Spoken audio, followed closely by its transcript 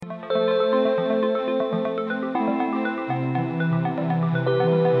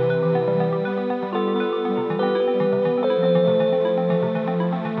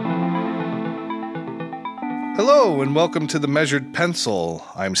Hello and welcome to The Measured Pencil.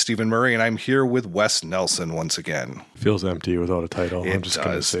 I'm Stephen Murray and I'm here with Wes Nelson once again. Feels empty without a title. I'm just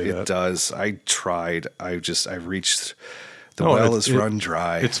going to say that. It does. I tried. I've reached, the well is run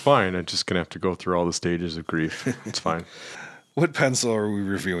dry. It's fine. I'm just going to have to go through all the stages of grief. It's fine. What pencil are we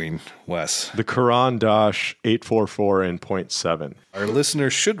reviewing, Wes? The Caran 844 in 0.7. Our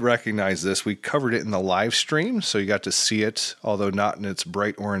listeners should recognize this. We covered it in the live stream, so you got to see it, although not in its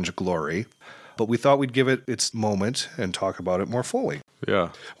bright orange glory. But we thought we'd give it its moment and talk about it more fully. Yeah.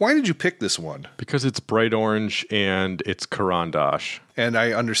 Why did you pick this one? Because it's bright orange and it's Caran. And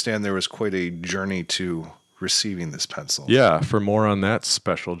I understand there was quite a journey to receiving this pencil. Yeah. For more on that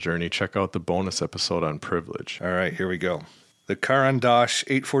special journey, check out the bonus episode on privilege. All right, here we go. The Caran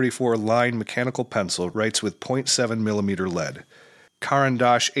 844 line mechanical pencil writes with 0.7 millimeter lead. Caran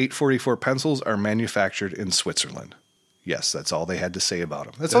 844 pencils are manufactured in Switzerland. Yes, that's all they had to say about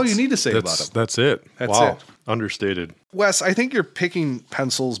them. That's all you need to say about them. That's it. That's wow. it. Understated. Wes, I think you're picking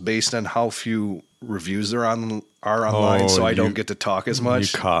pencils based on how few reviews there are online, so I don't get to talk as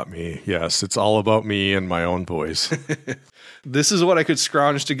much. You caught me. Yes, it's all about me and my own voice. This is what I could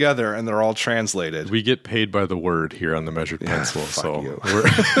scrounge together, and they're all translated. We get paid by the word here on the Measured Pencil, so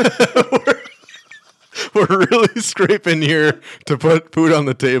we're really scraping here to put food on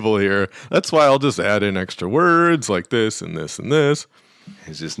the table here. That's why I'll just add in extra words like this and this and this.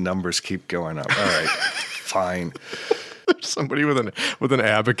 It's just numbers keep going up. All right, fine. There's somebody with an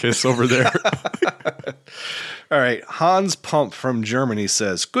abacus over there. All right, Hans Pump from Germany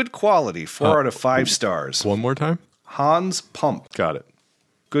says, good quality, 4 out of 5 stars. One more time? Hans Pump. Got it.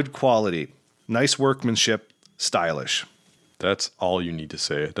 Good quality, nice workmanship, stylish. That's all you need to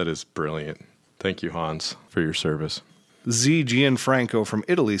say. That is brilliant. Thank you, Hans, for your service. Z. Gianfranco from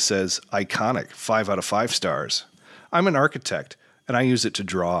Italy says, iconic, 5 out of 5 stars. I'm an architect, and I use it to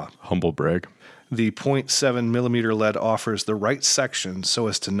draw. Humble brag. The 0.7 millimeter lead offers the right section so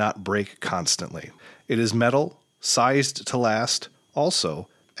as to not break constantly. It is metal, sized to last, also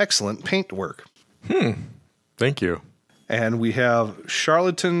excellent paint work. Thank you. And we have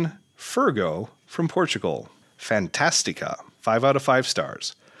Charlatan Fergo from Portugal. Fantastica, 5 out of 5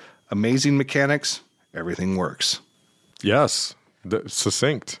 stars. Amazing mechanics, everything works. Yes,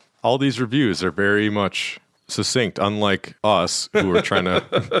 succinct. All these reviews are very much succinct, unlike us who are trying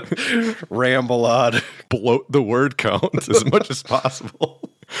to ramble on, bloat the word count as much as possible.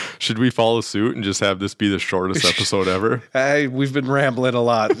 Should we follow suit and just have this be the shortest episode ever? Hey, we've been rambling a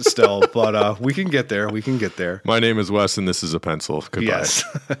lot still, but we can get there. We can get there. My name is Wes, and this is a pencil. Goodbye. Yes.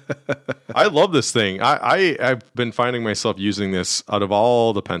 I love this thing. I've been finding myself using this out of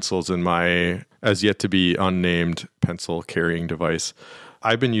all the pencils in my as yet to be unnamed pencil carrying device.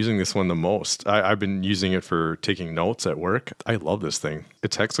 I've been using this one the most. I've been using it for taking notes at work. I love this thing.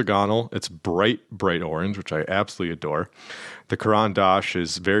 It's hexagonal. It's bright orange, which I absolutely adore. The Caran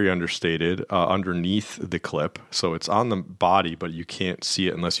is very understated underneath the clip. So it's on the body, but you can't see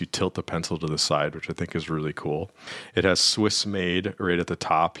it unless you tilt the pencil to the side, which I think is really cool. It has Swiss made right at the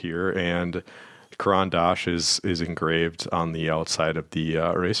top here, and Caran is engraved on the outside of the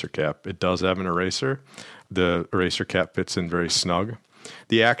eraser cap. It does have an eraser. The eraser cap fits in very snug.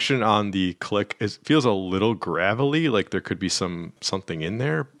 The action on the click feels a little gravelly, like there could be something in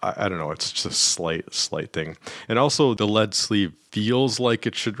there. I don't know. It's just a slight thing. And also the lead sleeve feels like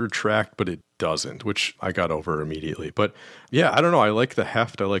it should retract, but it doesn't, which I got over immediately. But yeah, I don't know. I like the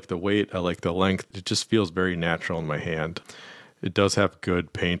heft. I like the weight. I like the length. It just feels very natural in my hand. It does have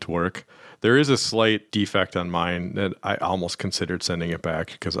good paint work. There is a slight defect on mine that I almost considered sending it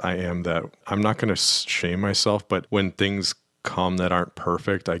back because I'm not going to shame myself, but when things come that aren't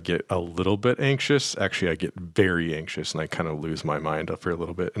perfect, I get a little bit anxious. Actually, I get very anxious and I kind of lose my mind for a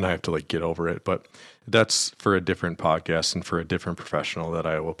little bit and I have to get over it. But that's for a different podcast and for a different professional that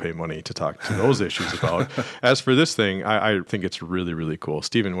I will pay money to talk to those issues about. As for this thing, I think it's really, really cool.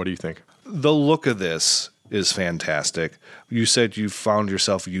 Steven, what do you think? The look of this is fantastic. You said you found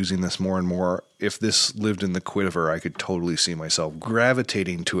yourself using this more and more. If this lived in the Quiver, I could totally see myself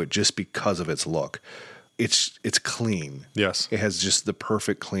gravitating to it just because of its look. It's clean. Yes. It has just the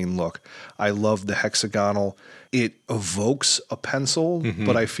perfect clean look. I love the hexagonal. It evokes a pencil,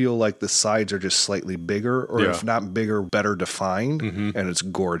 but I feel like the sides are just slightly bigger, or if not bigger, better defined, and it's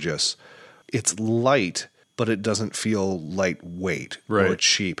gorgeous. It's light, but it doesn't feel lightweight or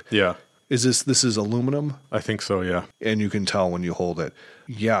cheap. Yeah. This is aluminum? I think so, yeah. And you can tell when you hold it.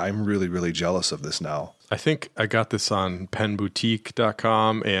 Yeah, I'm really, really jealous of this now. I think I got this on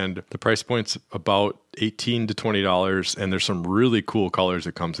penboutique.com, and the price point's about $18 to $20, and there's some really cool colors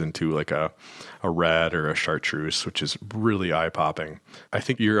it comes into, like a red or a chartreuse, which is really eye-popping. I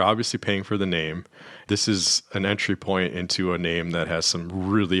think you're obviously paying for the name. This is an entry point into a name that has some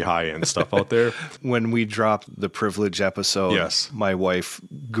really high-end stuff out there. When we dropped the Privilege episode, yes, my wife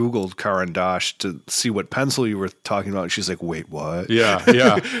Googled Caran to see what pencil you were talking about. And she's like, wait, what? Yeah,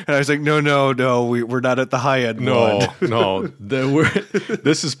 yeah. And I was like, no, we're not at the high-end one. No.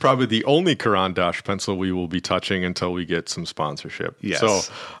 This is probably the only Caran pencil we will be touching until we get some sponsorship. Yes. So,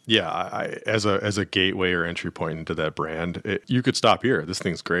 yeah, I, as a gateway or entry point into that brand, you could stop here. This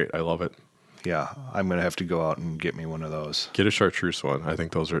thing's great. I love it. Yeah, I'm going to have to go out and get me one of those. Get a chartreuse one. I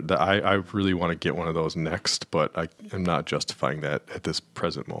think those are, I really want to get one of those next, but I am not justifying that at this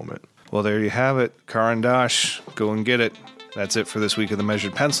present moment. Well, there you have it. Caran go and get it. That's it for this week of The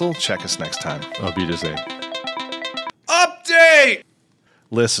Measured Pencil. Check us next time. I'll be the same. Update!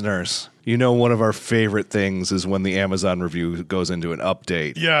 Listeners, you know one of our favorite things is when the Amazon review goes into an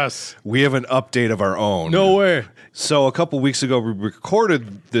update. Yes. We have an update of our own. No way. So a couple weeks ago, we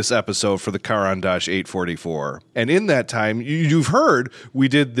recorded this episode for the Caran 844. And in that time, you've heard, we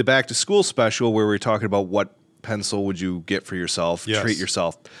did the back to school special where we were talking about what pencil would you get for yourself, treat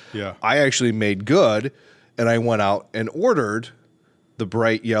yourself. Yeah. I actually made good, and I went out and ordered the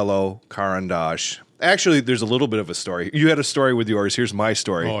bright yellow Caran. Actually, there's a little bit of a story. You had a story with yours. Here's my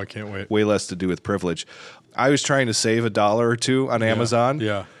story. Oh, I can't wait. Way less to do with privilege. I was trying to save $1 or $2 on Amazon.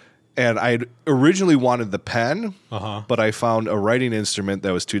 Yeah. And I originally wanted the pen, Uh-huh. but I found a writing instrument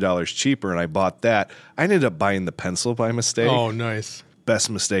that was $2 cheaper, and I bought that. I ended up buying the pencil by mistake. Oh, nice. Best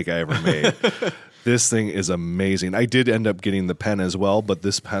mistake I ever made. This thing is amazing. I did end up getting the pen as well, but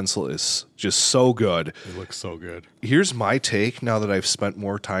this pencil is just so good. It looks so good. Here's my take now that I've spent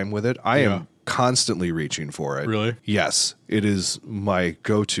more time with it. I am constantly reaching for it. Really? Yes. It is my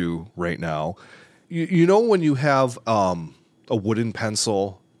go-to right now. You know when you have a wooden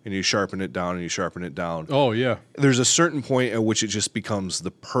pencil and you sharpen it down and you sharpen it down? Oh, yeah. There's a certain point at which it just becomes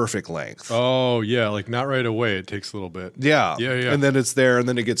the perfect length. Oh, yeah. Like not right away. It takes a little bit. Yeah. Yeah, yeah. And then it's there and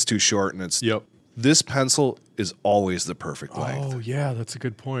then it gets too short and it's... Yep. This pencil is always the perfect length. Oh, yeah. That's a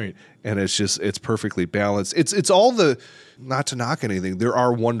good point. And it's perfectly balanced. It's all the... Not to knock anything, there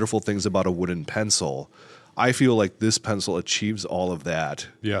are wonderful things about a wooden pencil. I feel like this pencil achieves all of that.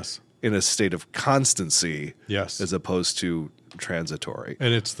 Yes. In a state of constancy. Yes. As opposed to transitory.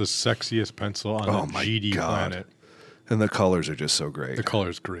 And it's the sexiest pencil on the GD planet. And the colors are just so great. The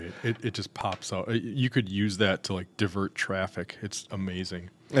color's great. It just pops out. You could use that to like divert traffic. It's amazing.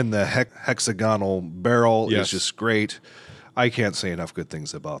 And the hexagonal barrel is just great. I can't say enough good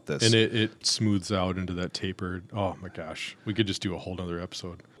things about this. And it smooths out into that tapered. Oh my gosh. We could just do a whole nother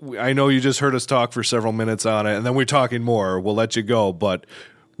episode. I know you just heard us talk for several minutes on it, and then we're talking more. We'll let you go, but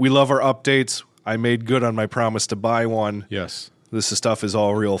we love our updates. I made good on my promise to buy one. Yes. This stuff is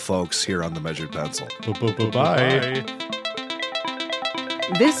all real, folks, here on The Measured Pencil. Bye.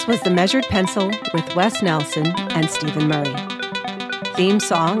 This was The Measured Pencil with Wes Nelson and Stephen Murray. Theme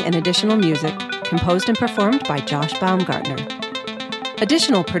song and additional music composed and performed by Josh Baumgartner.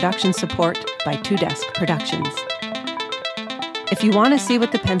 Additional production support by Two Desk Productions. If you want to see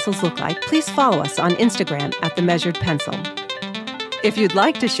what the pencils look like, please follow us on Instagram at The Measured Pencil. If you'd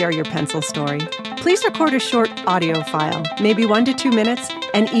like to share your pencil story, please record a short audio file, maybe 1 to 2 minutes,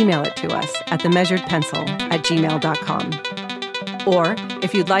 and email it to us at themeasuredpencil@gmail.com. Or,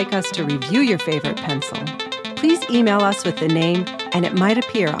 if you'd like us to review your favorite pencil, please email us with the name, and it might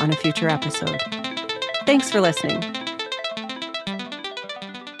appear on a future episode. Thanks for listening.